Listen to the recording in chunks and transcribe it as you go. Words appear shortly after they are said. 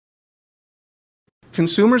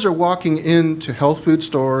Consumers are walking into health food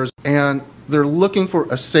stores and they're looking for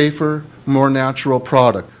a safer, more natural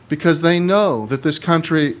product because they know that this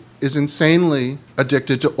country is insanely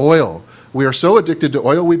addicted to oil. We are so addicted to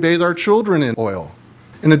oil, we bathe our children in oil.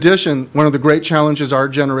 In addition, one of the great challenges our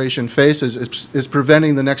generation faces is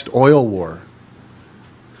preventing the next oil war.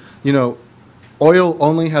 You know, oil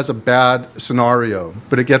only has a bad scenario,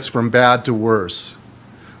 but it gets from bad to worse.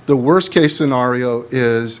 The worst case scenario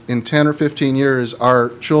is in 10 or 15 years, our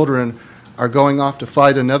children are going off to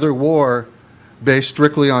fight another war based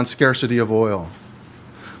strictly on scarcity of oil.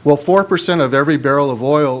 Well, 4% of every barrel of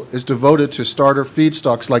oil is devoted to starter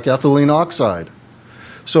feedstocks like ethylene oxide.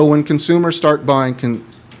 So when consumers start buying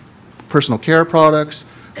personal care products,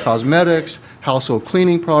 cosmetics, household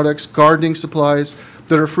cleaning products, gardening supplies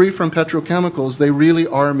that are free from petrochemicals, they really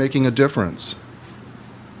are making a difference.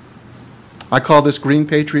 I call this Green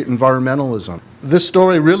Patriot environmentalism. This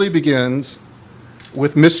story really begins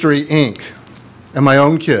with Mystery Inc. and my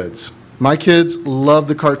own kids. My kids love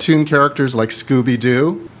the cartoon characters like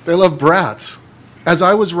Scooby-Doo. They love Bratz. As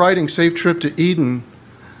I was writing Safe Trip to Eden,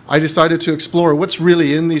 I decided to explore what's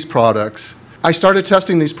really in these products. I started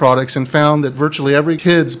testing these products and found that virtually every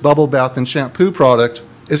kid's bubble bath and shampoo product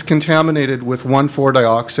is contaminated with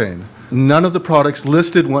 1,4-dioxane. None of the products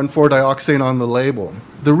listed 1,4-dioxane on the label.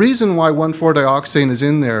 The reason why 1,4-dioxane is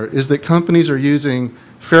in there is that companies are using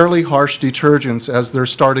fairly harsh detergents as their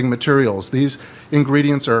starting materials. These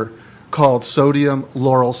ingredients are called sodium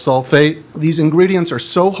lauryl sulfate. These ingredients are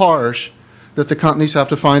so harsh that the companies have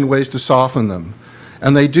to find ways to soften them.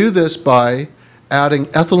 And they do this by adding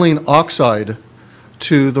ethylene oxide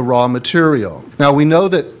to the raw material. Now we know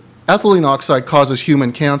that ethylene oxide causes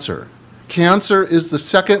human cancer. Cancer is the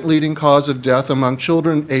second leading cause of death among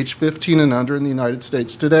children aged 15 and under in the United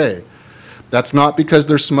States today. That's not because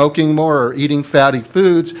they're smoking more or eating fatty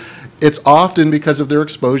foods. It's often because of their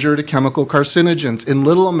exposure to chemical carcinogens in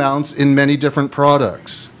little amounts in many different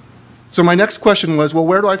products. So my next question was, well,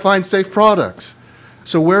 where do I find safe products?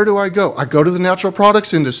 So where do I go? I go to the natural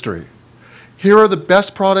products industry. Here are the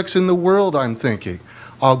best products in the world, I'm thinking.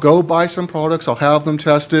 I'll go buy some products, I'll have them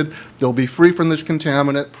tested, they'll be free from this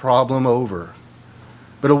contaminant, problem over.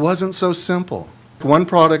 But it wasn't so simple. One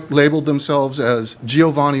product labeled themselves as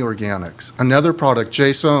Giovanni Organics. Another product,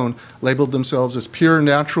 Jason, labeled themselves as pure,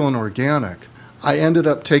 natural, and organic. I ended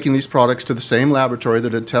up taking these products to the same laboratory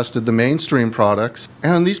that had tested the mainstream products,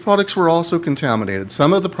 and these products were also contaminated.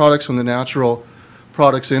 Some of the products from the natural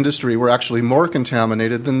products industry were actually more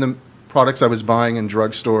contaminated than the products I was buying in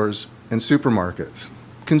drugstores and supermarkets.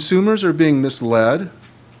 Consumers are being misled,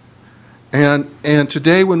 and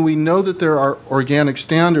today when we know that there are organic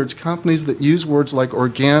standards, companies that use words like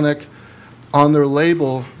organic on their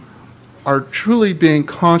label are truly being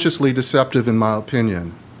consciously deceptive, in my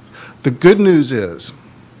opinion. The good news is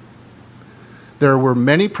there were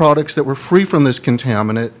many products that were free from this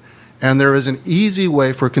contaminant, and there is an easy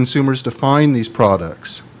way for consumers to find these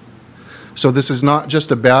products. So this is not just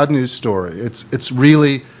a bad news story. It's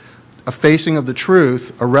really a facing of the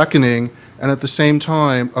truth, a reckoning, and at the same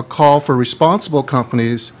time, a call for responsible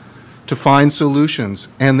companies to find solutions,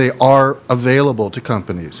 and they are available to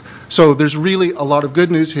companies. So there's really a lot of good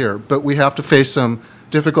news here, but we have to face some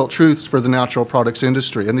difficult truths for the natural products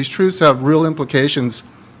industry, and these truths have real implications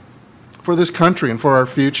for this country and for our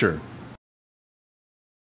future.